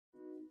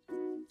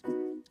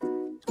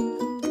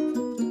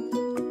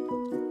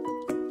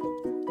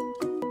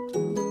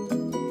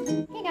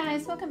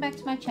welcome back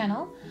to my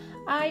channel.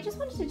 I just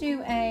wanted to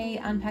do a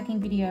unpacking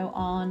video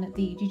on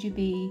the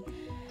Jujube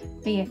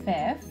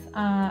BFF.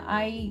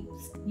 I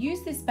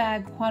used this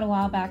bag quite a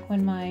while back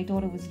when my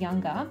daughter was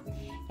younger,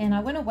 and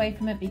I went away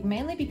from it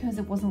mainly because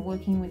it wasn't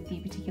working with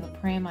the particular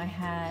pram I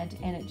had,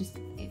 and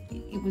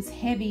it was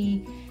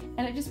heavy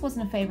and it just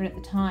wasn't a favorite at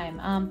the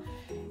time.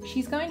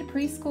 She's going to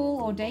preschool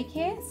or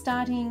daycare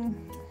starting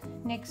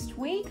next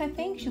week. I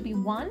think she'll be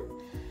 1.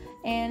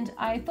 And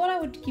I thought I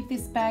would give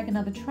this bag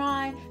another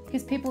try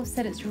because people have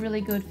said it's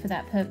really good for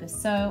that purpose.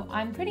 So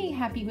I'm pretty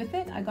happy with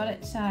it. I got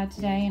it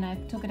today and I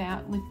took it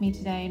out with me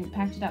today and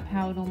packed it up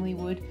how I normally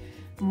would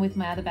with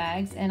my other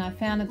bags, and I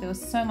found that there was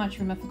so much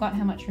room. I forgot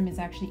how much room is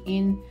actually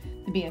in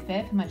the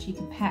BFF, how much you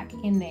can pack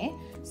in there.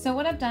 So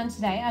what I've done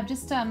today, I've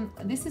just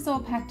this is all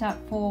packed up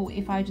for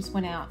if I just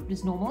went out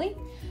just normally.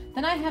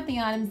 Then I have the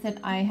items that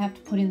I have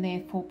to put in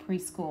there for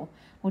preschool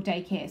or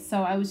daycare.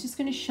 So I was just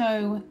going to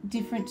show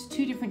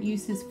two different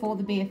uses for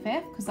the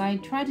BFF, because I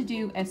tried to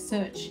do a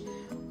search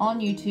on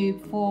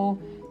YouTube for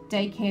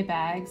daycare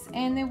bags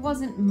and there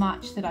wasn't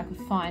much that I could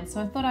find.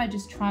 So I thought I'd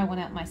just try one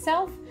out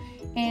myself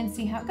and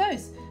see how it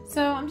goes.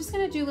 So I'm just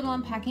going to do a little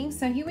unpacking.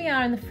 So here we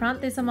are in the front.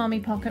 There's a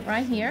mommy pocket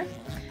right here.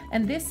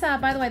 And this,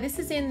 by the way, this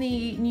is in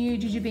the new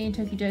Jujube and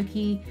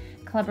Tokidoki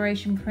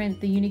collaboration print,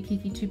 the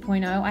Unikiki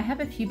 2.0. I have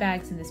a few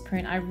bags in this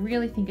print. I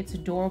really think it's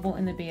adorable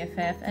in the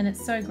BFF, and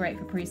it's so great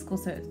for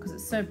preschool because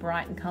it's so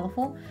bright and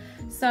colorful.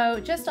 So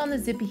just on the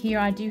zipper here,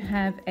 I do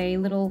have a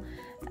little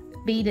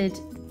beaded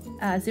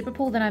zipper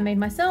pull that I made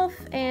myself,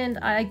 and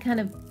I kind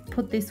of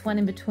put this one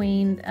in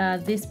between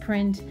this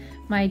print,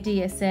 my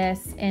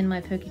DSS, and my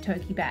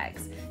Toki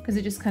bags, because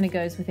it just kind of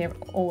goes with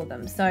all of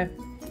them. So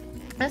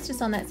that's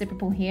just on that zipper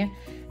pull here.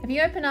 If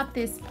you open up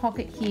this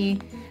pocket here,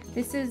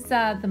 this is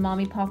the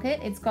mommy pocket.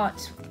 It's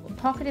got a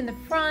pocket in the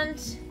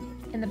front,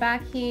 in the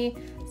back here,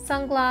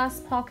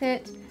 sunglass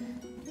pocket,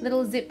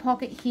 little zip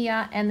pocket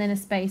here, and then a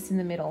space in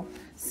the middle.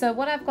 So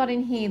what I've got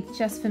in here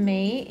just for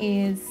me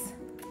is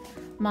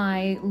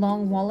my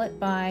long wallet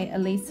by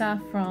Elisa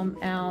from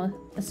our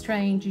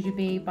Australian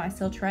Jujube buy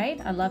sell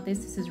trade. I love this.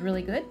 This is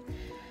really good.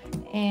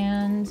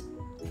 And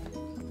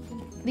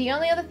the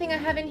only other thing I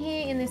have in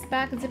here in this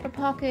back zipper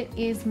pocket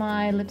is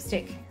my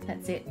lipstick.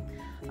 That's it.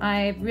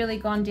 I've really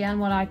gone down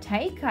what I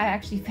take. I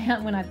actually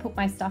found when I put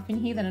my stuff in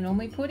here that I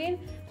normally put in,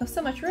 there's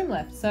so much room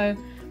left. So,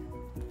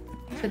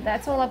 but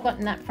that's all I've got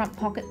in that front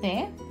pocket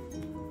there.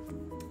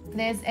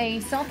 There's a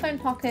cell phone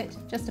pocket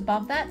just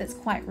above that that's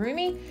quite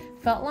roomy,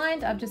 felt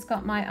lined. I've just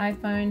got my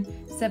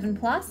iPhone 7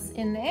 Plus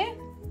in there.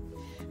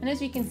 And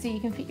as you can see, you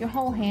can fit your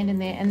whole hand in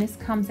there, and this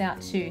comes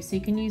out too. So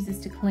you can use this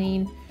to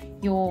clean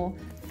your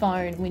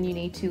phone when you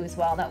need to as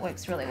well. That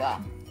works really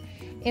well.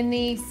 In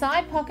the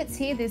side pockets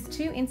here, there's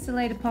 2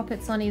 insulated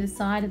pockets on either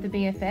side of the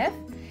BFF,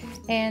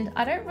 and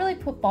I don't really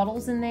put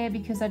bottles in there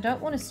because I don't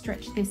want to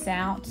stretch this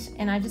out,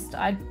 and I just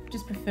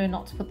prefer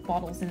not to put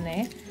bottles in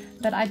there.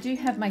 But I do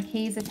have my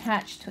keys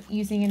attached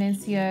using an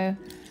NCO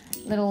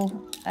little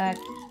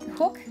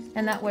hook,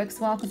 and that works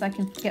well because I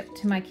can get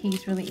to my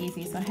keys really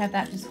easy. So I have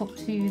that just hooked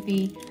to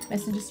the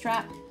messenger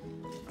strap,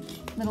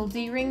 little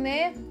D-ring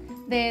there.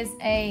 There's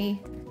a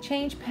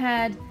change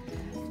pad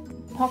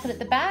pocket at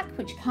the back,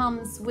 which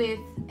comes with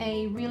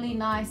a really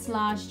nice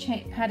large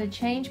padded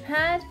change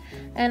pad,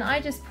 and I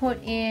just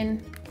put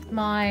in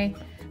my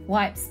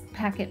wipes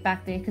packet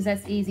back there because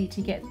that's easy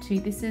to get to.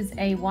 This is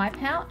a wipe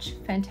pouch,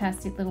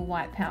 fantastic little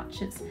wipe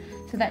pouches,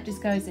 so that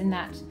just goes in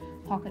that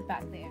pocket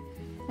back there.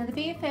 Now the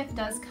BFF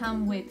does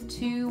come with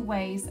 2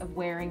 ways of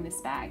wearing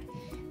this bag.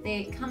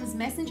 It comes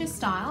messenger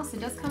style, so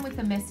it does come with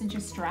a messenger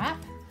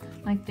strap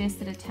like this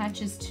that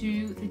attaches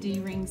to the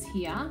D-rings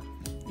here.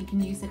 You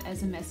can use it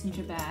as a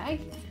messenger bag,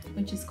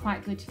 which is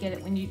quite good to get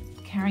it when you're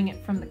carrying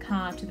it from the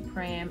car to the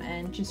pram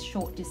and just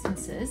short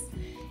distances.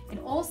 It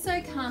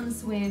also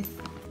comes with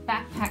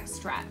backpack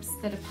straps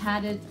that are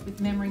padded with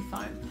memory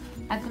foam.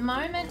 At the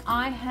moment,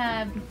 I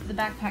have the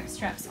backpack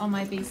straps on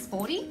my B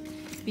Sporty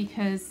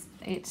because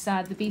it's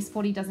the B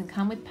Sporty doesn't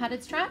come with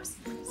padded straps,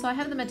 so I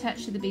have them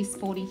attached to the B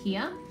Sporty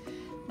here.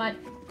 But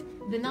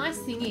the nice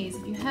thing is,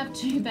 if you have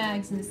 2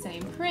 bags in the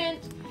same print,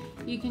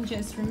 you can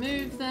just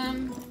remove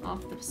them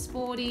off the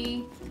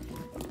Sporty,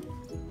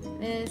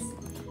 this,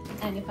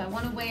 and if I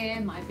want to wear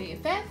my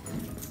BFF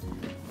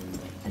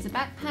as a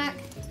backpack,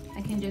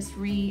 I can just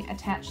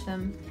reattach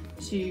them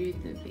to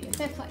the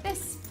BFF like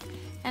this.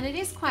 And it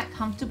is quite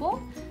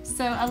comfortable,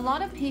 so a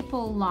lot of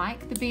people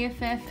like the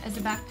BFF as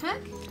a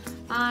backpack.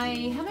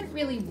 I haven't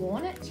really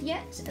worn it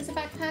yet as a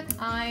backpack.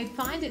 I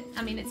find it,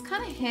 I mean, it's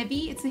kind of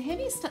heavy. It's a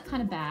heavy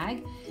kind of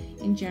bag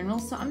in general,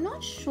 so I'm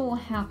not sure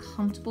how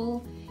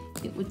comfortable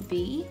it would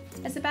be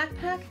as a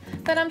backpack,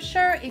 but I'm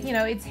sure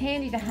it's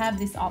handy to have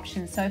this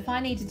option. So if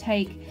I need to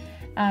take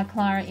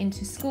Clara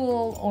into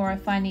school, or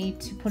if I need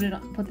to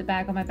put the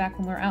bag on my back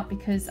when we're out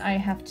because I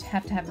have to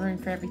have room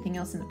for everything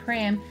else in the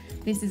pram,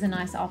 this is a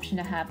nice option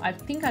to have. I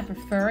think I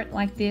prefer it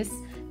like this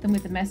than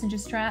with the messenger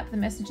strap. The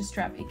messenger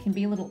strap, it can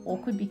be a little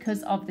awkward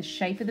because of the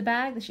shape of the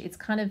bag. It's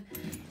kind of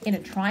in a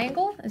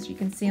triangle, as you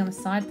can see on the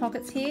side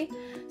pockets here.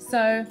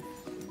 So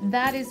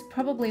that is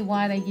probably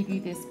why they give you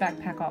this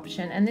backpack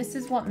option. And this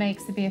is what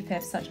makes the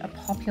BFF such a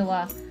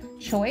popular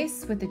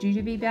choice with the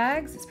jujube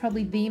bags. It's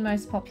probably the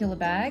most popular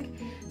bag.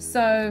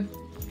 So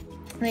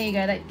there you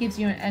go, that gives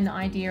you an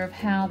idea of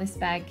how this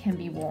bag can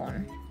be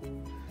worn.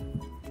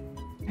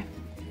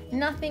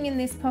 Nothing in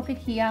this pocket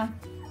here.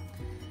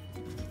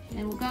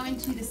 And we'll go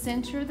into the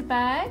center of the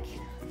bag.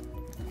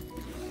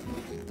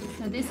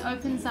 So this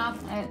opens up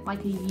at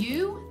like a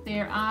U.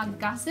 There are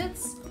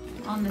gussets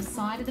on the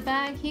side of the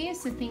bag here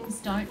so things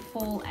don't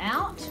fall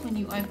out when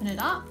you open it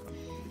up.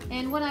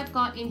 And what I've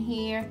got in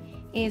here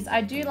is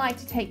I do like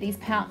to take these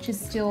pouches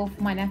still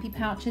for my nappy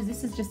pouches.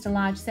 This is just a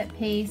large set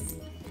piece.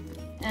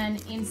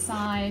 And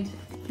inside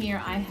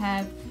here I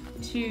have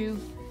 2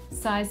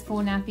 size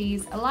 4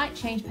 nappies, a light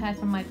change pad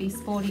from my Be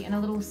Sporty, and a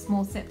little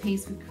small set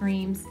piece with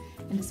creams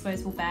and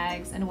disposable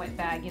bags and a wet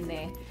bag in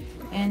there.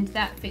 And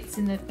that fits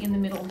in the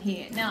middle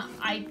here. Now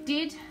I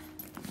did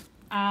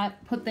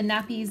put the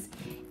nappies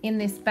in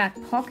this back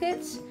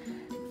pocket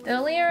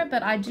earlier,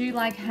 but I do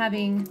like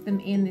having them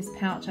in this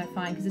pouch, I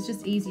find, because it's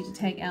just easy to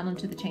take out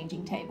onto the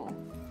changing table.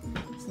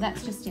 So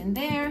that's just in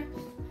there.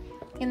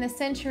 In the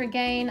center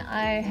again,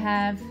 I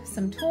have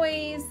some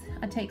toys.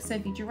 I take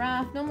Sophie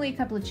Giraffe, normally a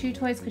couple of chew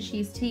toys because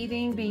she's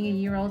teething. Being a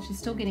year-old, she's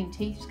still getting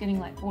teeth. She's getting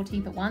like 4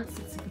 teeth at once.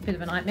 It's a bit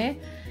of a nightmare.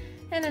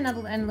 And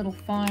a little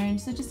phone,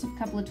 so just a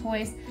couple of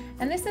toys.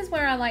 And this is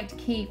where I like to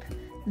keep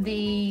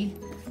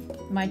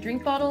my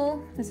drink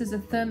bottle. This is a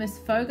Thermos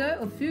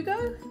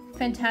Fugo.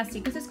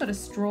 Fantastic, because it's got a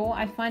straw.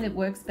 I find it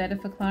works better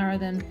for Clara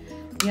than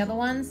the other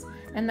ones.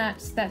 And that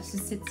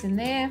just sits in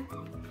there.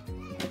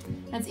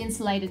 That's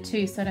insulated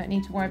too, so I don't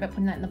need to worry about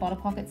putting that in the bottle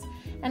pockets.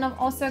 And I've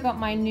also got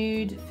my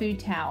nude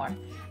food tower.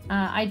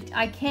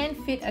 I can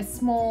fit a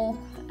small,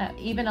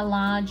 even a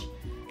large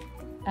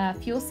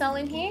fuel cell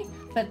in here,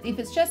 but if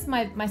it's just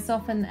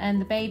myself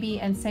and the baby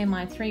and say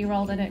my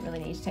 3-year-old, I don't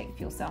really need to take a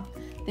fuel cell.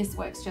 This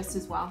works just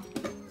as well.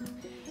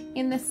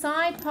 In the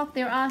side pocket,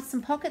 there are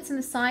some pockets in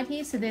the side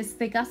here. So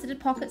they're gusseted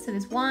pockets. So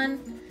there's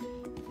 1,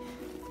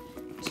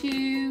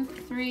 2,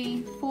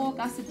 3, 4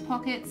 gusseted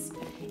pockets.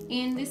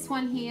 In this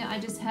one here, I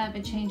just have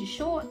a change of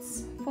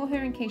shorts for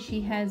her in case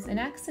she has an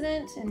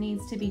accident and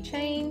needs to be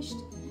changed.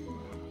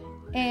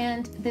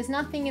 And there's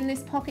nothing in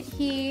this pocket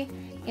here.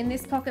 In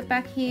this pocket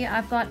back here,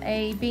 I've got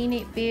a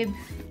V-knit bib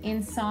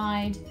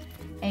inside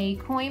a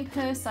coin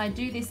purse. I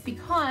do this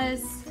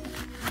because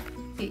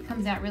it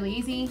comes out really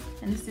easy,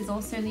 and this is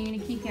also in the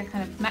Unikiki. I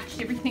kind of matched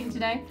everything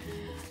today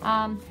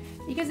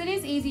because it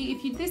is easy.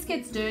 If this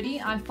gets dirty,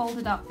 I fold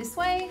it up this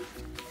way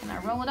and I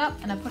roll it up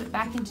and I put it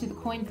back into the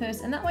coin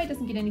purse, and that way it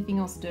doesn't get anything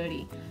else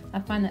dirty. I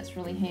find that's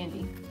really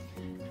handy.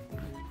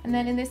 And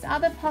then in this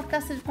other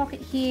gusseted pocket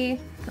here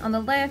on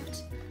the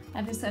left,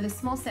 I've just got a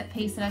small set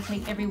piece that I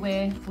take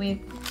everywhere with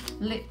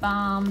lip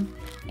balm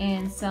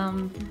and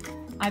some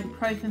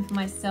ibuprofen for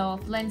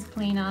myself, lens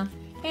cleaner,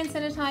 hand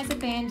sanitizer,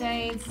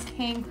 band-aids,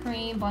 hand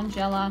cream,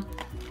 Bonjela,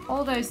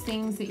 all those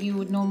things that you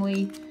would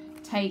normally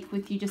take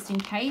with you just in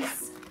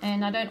case.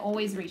 And I don't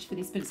always reach for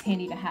this, but it's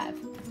handy to have.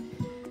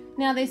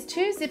 Now there's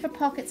 2 zipper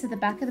pockets at the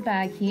back of the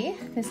bag here.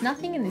 There's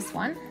nothing in this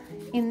one.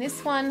 In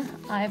this one,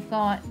 I've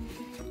got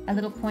a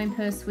little coin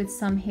purse with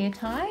some hair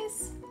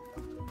ties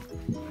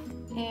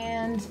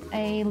and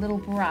a little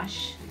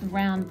brush, a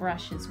round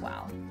brush as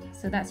well.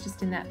 So that's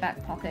just in that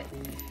back pocket.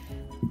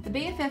 The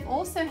BFF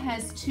also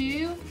has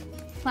 2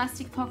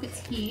 plastic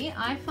pockets here.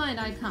 I find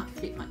I can't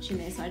fit much in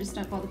there, so I just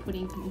don't bother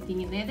putting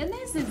anything in there. Then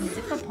there's a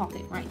zipper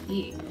pocket right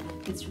here.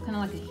 It's kind of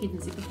like a hidden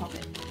zipper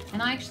pocket.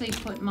 And I actually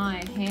put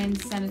my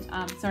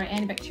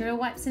antibacterial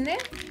wipes in there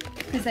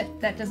because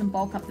that doesn't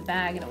bulk up the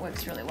bag and it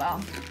works really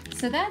well.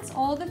 So that's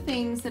all the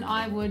things that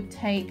I would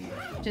take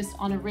just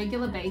on a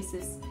regular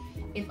basis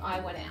if I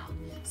went out.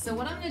 So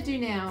what I'm going to do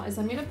now is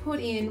I'm going to put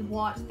in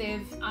what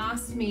they've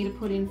asked me to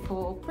put in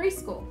for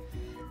preschool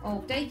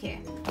or daycare.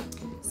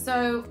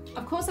 So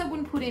of course I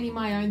wouldn't put any of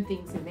my own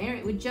things in there.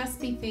 It would just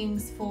be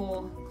things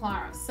for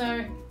Clara.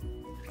 So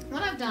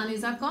what I've done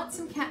is I've got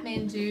some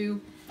Kathmandu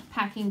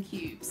packing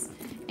cubes,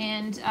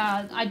 and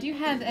I do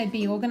have a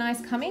Be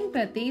Organized coming,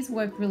 but these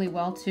work really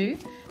well too.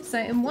 So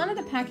in one of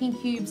the packing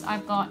cubes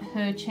I've got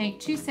her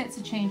 2 sets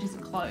of changes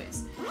of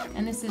clothes,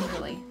 and this is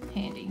really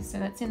handy. So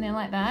that's in there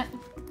like that.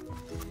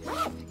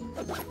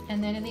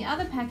 And then in the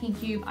other packing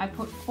cube I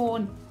put 4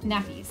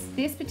 nappies.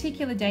 This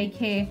particular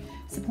daycare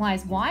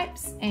supplies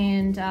wipes,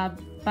 and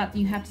but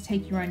you have to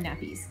take your own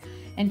nappies.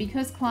 And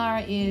because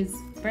Clara is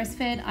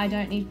breastfed, I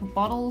don't need to put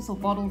bottles or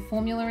bottled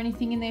formula or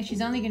anything in there.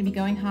 She's only going to be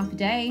going half a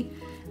day.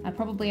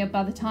 Probably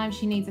by the time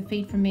she needs a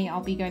feed from me,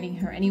 I'll be getting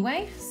her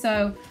anyway.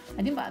 So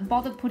I didn't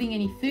bother putting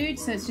any food,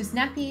 so it's just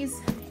nappies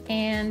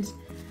and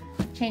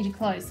change of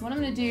clothes. So what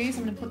I'm going to do is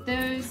I'm going to put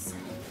those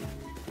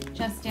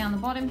just down the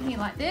bottom here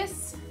like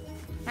this.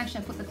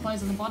 Actually, I put the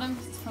clothes on the bottom.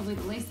 It's probably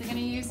the least they're going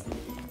to use.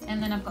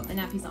 And then I've got the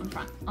nappies on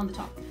the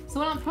top. So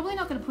what I'm probably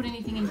not going to put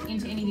anything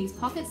into any of these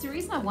pockets. The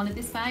reason I wanted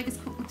this bag is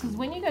because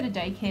when you go to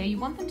daycare, you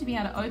want them to be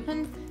able to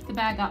open the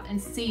bag up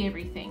and see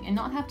everything and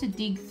not have to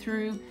dig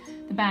through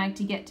the bag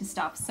to get to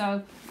stuff.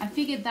 So I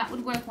figured that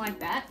would work like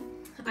that.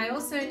 I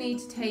also need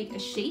to take a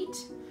sheet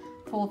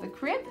for the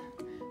crib.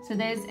 So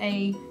there's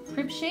a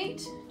crib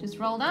sheet just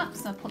rolled up,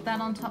 so I put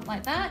that on top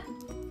like that.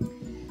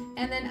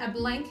 And then a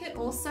blanket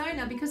also.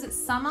 Now because it's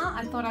summer,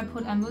 I thought I'd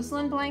put a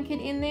muslin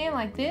blanket in there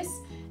like this,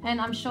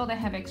 and I'm sure they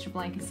have extra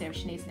blankets there if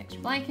she needs an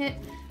extra blanket.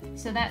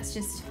 So that's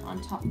just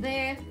on top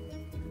there.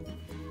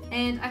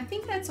 And I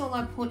think that's all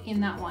I put in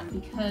that one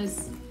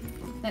because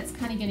that's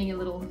kind of getting a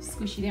little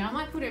squishy there. I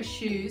might put her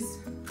shoes,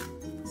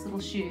 these little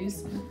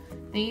shoes.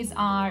 These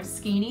are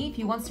Skinny. If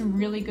you want some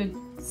really good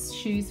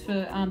shoes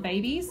for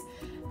babies,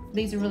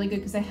 these are really good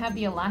because they have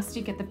the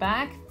elastic at the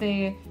back.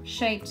 They're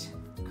shaped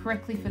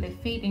correctly for their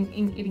feet, and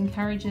it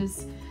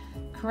encourages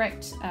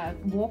correct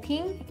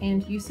walking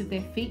and use of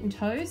their feet and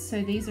toes.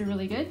 So these are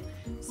really good.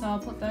 So I'll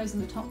put those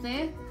on the top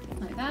there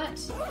like that,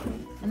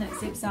 and that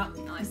zips up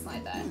nice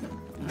like that.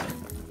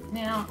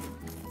 Now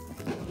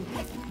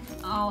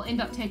I'll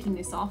end up taking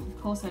this off.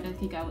 Of course, I don't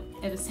think I would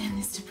ever send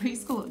this to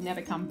preschool. It would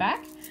never come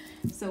back.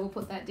 So we'll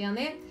put that down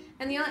there.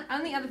 And the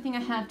only other thing I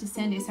have to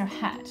send is her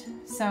hat.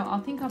 So I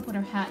think I'll put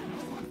her hat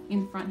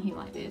in front here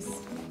like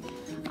this.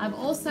 I've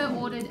also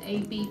ordered a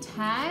bee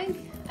tag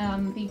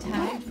from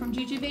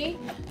Jujubee,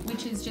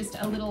 which is just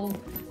a little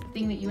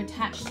thing that you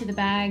attach to the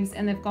bags,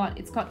 and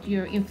it's got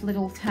your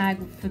little tag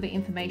for the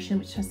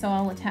information, so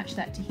I'll attach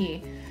that to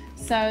here.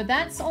 So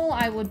that's all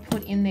I would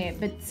put in there.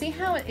 But see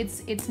how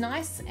it's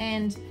nice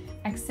and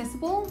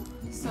accessible.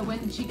 So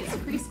when she gets to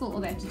preschool, all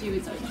they have to do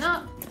is open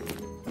up,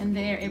 and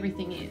there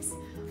everything is.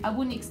 I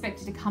wouldn't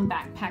expect it to come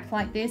back packed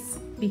like this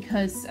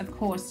because, of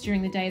course,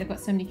 during the day they've got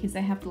so many kids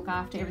they have to look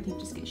after. Everything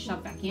just gets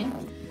shoved back in.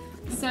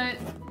 So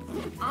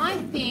I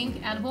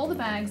think out of all the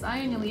bags,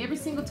 I own nearly every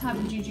single type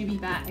of Jujubee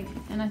bag,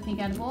 and I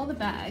think out of all the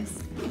bags,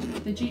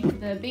 the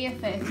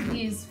BFF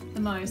is the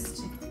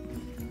most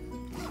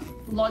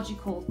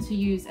logical to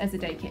use as a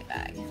daycare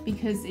bag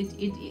because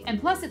and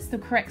plus it's the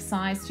correct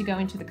size to go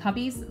into the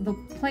cubbies. The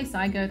place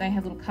I go, they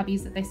have little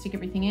cubbies that they stick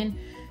everything in.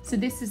 So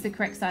this is the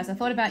correct size. I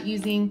thought about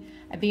using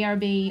a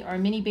BRB or a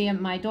mini B.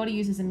 My daughter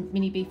uses a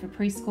mini B for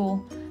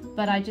preschool,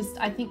 but I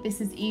think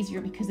this is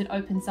easier because it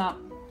opens up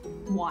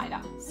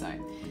wider. So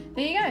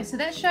there you go. So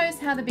that shows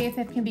how the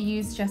BFF can be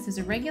used just as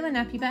a regular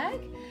nappy bag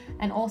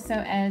and also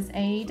as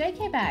a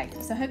daycare bag.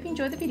 So I hope you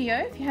enjoyed the video.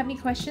 If you have any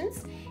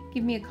questions,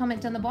 give me a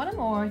comment down the bottom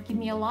or give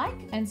me a like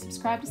and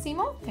subscribe to see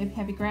more. Hope you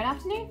have a great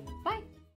afternoon. Bye.